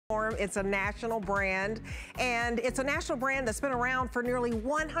It's a national brand, and it's a national brand that's been around for nearly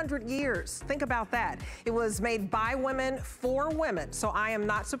 100 years. Think about that. It was made by women for women, so I am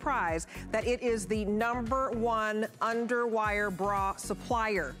not surprised that it is the #1 underwire bra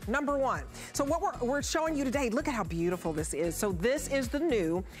supplier. #1. So what we're showing you today, look at how beautiful this is. So this is the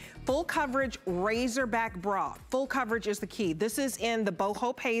new full coverage Racerback bra. Full coverage is the key. This is in the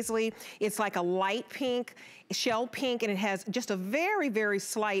boho paisley. It's like a light pink, shell pink, and it has just a very, very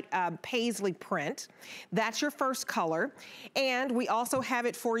slight paisley print. That's your first color. And we also have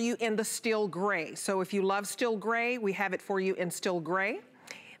it for you in the steel gray. So if you love steel gray, we have it for you in steel gray.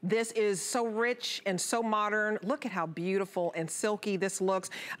 This is so rich and so modern. Look at how beautiful and silky this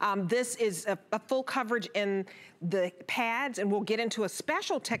looks. This is a full coverage in the pads, and we'll get into a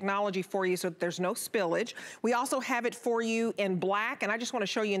special technology for you so that there's no spillage. We also have it for you in black, and I just want to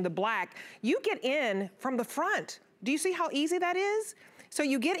show you in the black. You get in from the front. Do you see how easy that is? So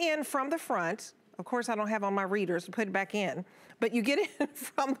you get in from the front. Of course, I don't have on my readers to put it back in, but you get in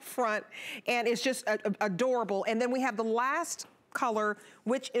from the front, and it's just adorable. And then we have the last color,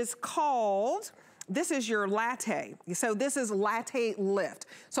 which is called, this is your latte. So this is latte lift.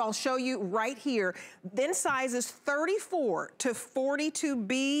 So I'll show you right here. Then sizes 34 to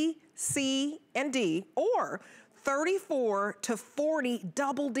 42B, C, and D, or 34 to 40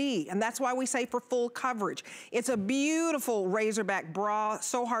 double D, and that's why we say for full coverage. It's a beautiful Racerback bra,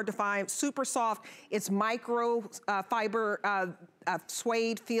 so hard to find, super soft. It's micro fiber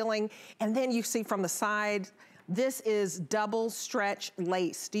suede feeling, and then you see from the side, this is double stretch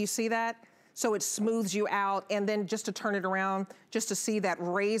lace. Do you see that? So it smooths you out, and then just to turn it around, just to see that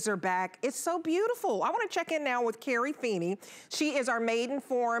Racerback, it's so beautiful. I wanna check in now with Carrie Feeney. She is our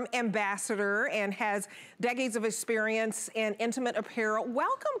Maidenform ambassador and has decades of experience in intimate apparel.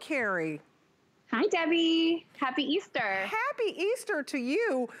 Welcome, Carrie. Hi, Debbie. Happy Easter. Happy Easter to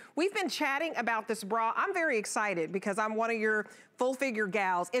you. We've been chatting about this bra. I'm very excited because I'm one of your full figure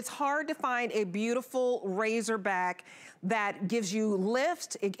gals. It's hard to find a beautiful Racerback that gives you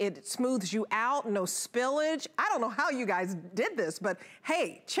lift, it smooths you out, no spillage. I don't know how you guys did this, but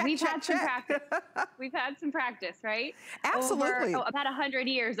hey, check. We've had some practice, right? Absolutely. Over, about 100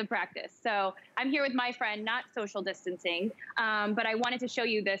 years of practice. So I'm here with my friend, not social distancing, but I wanted to show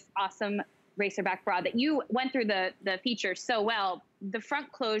you this awesome Racerback bra that you went through the features so well. The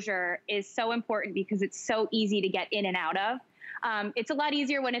front closure is so important because it's so easy to get in and out of. It's a lot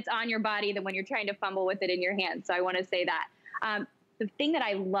easier when it's on your body than when you're trying to fumble with it in your hand. So I want to say that. The thing that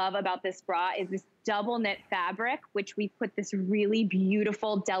I love about this bra is this double knit fabric, which we put this really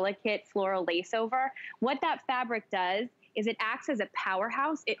beautiful, delicate floral lace over. What that fabric does is it acts as a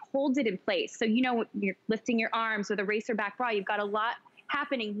powerhouse. It holds it in place. So, you know, when you're lifting your arms with a Racerback bra, you've got a lot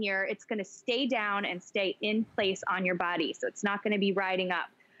happening here. It's going to stay down and stay in place on your body. So it's not going to be riding up.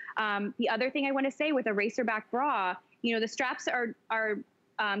 The other thing I want to say with a Racerback bra, you know, the straps are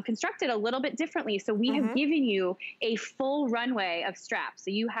constructed a little bit differently. So we have given you a full runway of straps.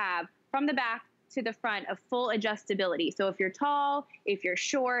 So you have from the back to the front a full adjustability. So if you're tall, if you're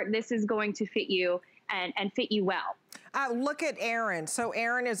short, this is going to fit you and fit you well. Look at Erin. So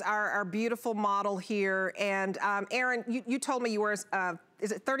Erin is our beautiful model here. And Erin, you told me you were, is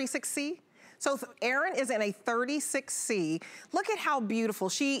it 36C? So Erin is in a 36C. Look at how beautiful.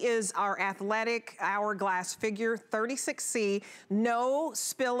 She is our athletic hourglass figure, 36C, no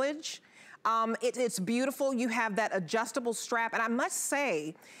spillage. It's beautiful. You have that adjustable strap. And I must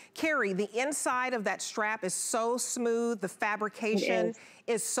say, Carrie, the inside of that strap is so smooth. The fabrication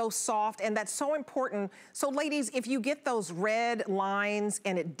is so soft, and that's so important. So ladies, if you get those red lines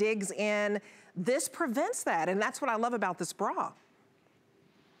and it digs in, this prevents that. And that's what I love about this bra.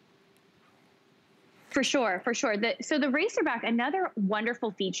 For sure, for sure. So the Racerback, another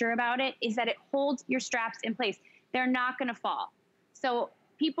wonderful feature about it is that it holds your straps in place. They're not gonna fall. So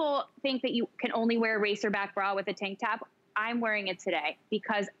people think that you can only wear a Racerback bra with a tank top. I'm wearing it today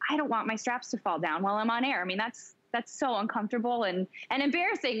because I don't want my straps to fall down while I'm on air. I mean, that's so uncomfortable and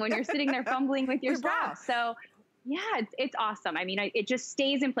embarrassing when you're sitting there fumbling with your straps. So yeah, it's awesome. I mean, it just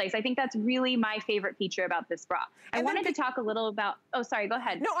stays in place. I think that's really my favorite feature about this bra. I wanted to talk a little about, oh, sorry, go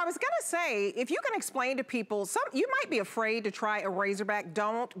ahead. No, I was gonna say, if you can explain to people, you might be afraid to try a Racerback,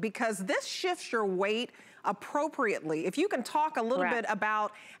 don't, because this shifts your weight appropriately. If you can talk a little bit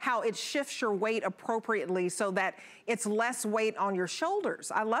about how it shifts your weight appropriately so that it's less weight on your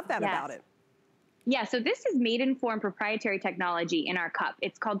shoulders. I love that about it. Yeah, so this is Maidenform proprietary technology in our cup.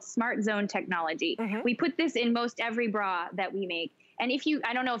 It's called Smartzone technology. We put this in most every bra that we make. And if you,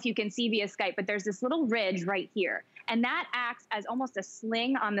 I don't know if you can see via Skype, but there's this little ridge right here. And that acts as almost a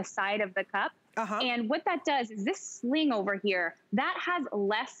sling on the side of the cup And what that does is this sling over here, that has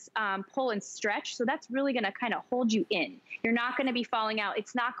less pull and stretch. So that's really gonna kind of hold you in. You're not gonna be falling out.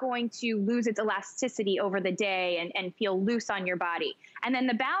 It's not going to lose its elasticity over the day and feel loose on your body. And then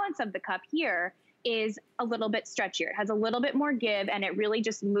the balance of the cup here is a little bit stretchier. It has a little bit more give, and it really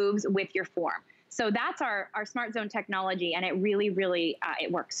just moves with your form. So that's our Smartzone technology, and it really, really, it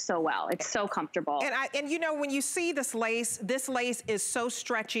works so well. It's so comfortable. And you know, when you see this lace is so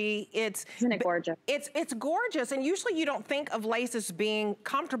stretchy. Isn't it gorgeous? It's gorgeous, and usually you don't think of lace as being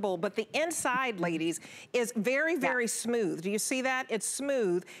comfortable, but the inside, ladies, is very, very smooth. Do you see that? It's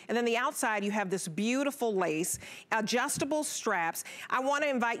smooth, and then the outside you have this beautiful lace, adjustable straps. I want to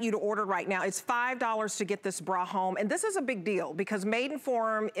invite you to order right now. It's $5 to get this bra home, and this is a big deal because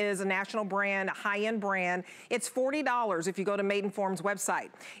Maidenform is a national brand, high-end brand. It's $40 if you go to Maidenform's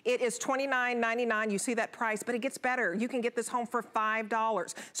website. It is $29.99. You see that price, but it gets better. You can get this home for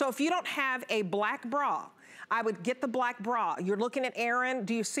 $5. So if you don't have a black bra, I would get the black bra. You're looking at Erin.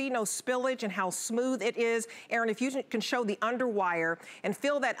 Do you see no spillage and how smooth it is? Erin, if you can show the underwire and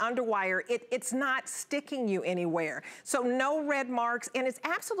feel that underwire, it's not sticking you anywhere. So no red marks, and it's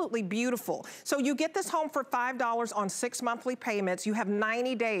absolutely beautiful. So you get this home for $5 on 6 monthly payments. You have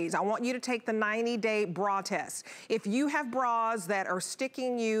 90 days. I want you to take the 90-day bra test. If you have bras that are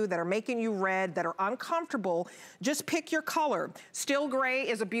sticking you, that are making you red, that are uncomfortable, just pick your color. Still gray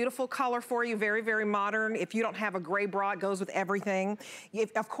is a beautiful color for you, very, very modern. If you don't have a gray bra, it goes with everything.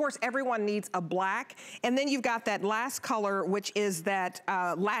 Of course, everyone needs a black. And then you've got that last color, which is that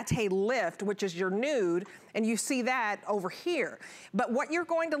latte lift, which is your nude. And you see that over here. But what you're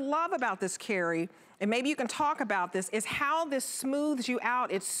going to love about this, Carrie, and maybe you can talk about this, is how this smooths you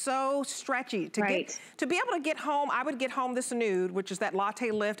out. It's so stretchy. To be able to get home, I would get home this nude, which is that latte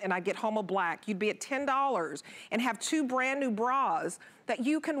lift, and I'd get home a black. You'd be at $10 and have 2 brand new bras that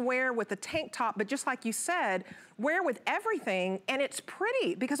you can wear with a tank top, but just like you said, wear with everything, and it's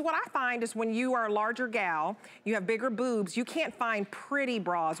pretty. Because what I find is when you are a larger gal, you have bigger boobs, you can't find pretty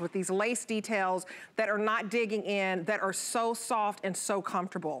bras with these lace details that are not digging in, that are so soft and so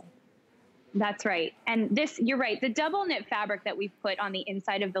comfortable. That's right. And this, you're right, the double knit fabric that we've put on the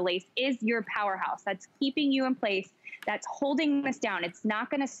inside of the lace is your powerhouse. That's keeping you in place. That's holding this down. It's not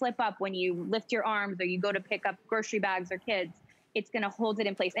going to slip up when you lift your arms or you go to pick up grocery bags or kids. It's going to hold it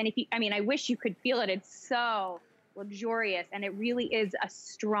in place. And if you, I mean, I wish you could feel it. It's so luxurious, and it really is a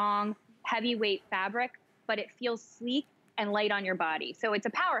strong, heavyweight fabric, but it feels sleek and light on your body. So it's a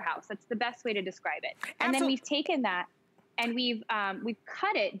powerhouse. That's the best way to describe it. And then we've taken that and we've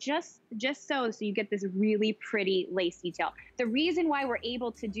cut it just so you get this really pretty lace detail. The reason why we're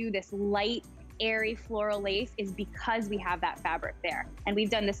able to do this light, airy floral lace is because we have that fabric there, and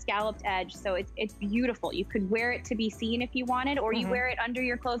we've done the scalloped edge, so it's beautiful. You could wear it to be seen if you wanted, or you wear it under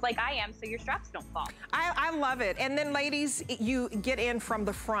your clothes like I am, so your straps don't fall. I love it. And then ladies, you get in from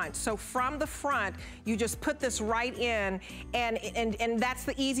the front. So from the front, you just put this right in, and that's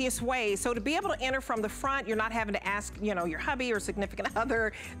the easiest way. So to be able to enter from the front, you're not having to ask, you know, your hubby or significant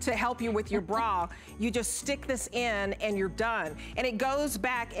other to help you with your bra. You just stick this in and you're done. And it goes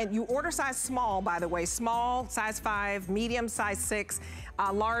back, and you order size small, by the way, small, size 5, medium, size 6,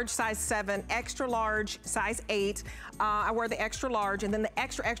 large, size 7, extra large, size 8. I wear the extra large, and then the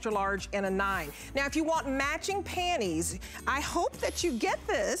extra large in a 9. Now, if you want matching panties, I hope that you get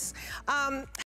this.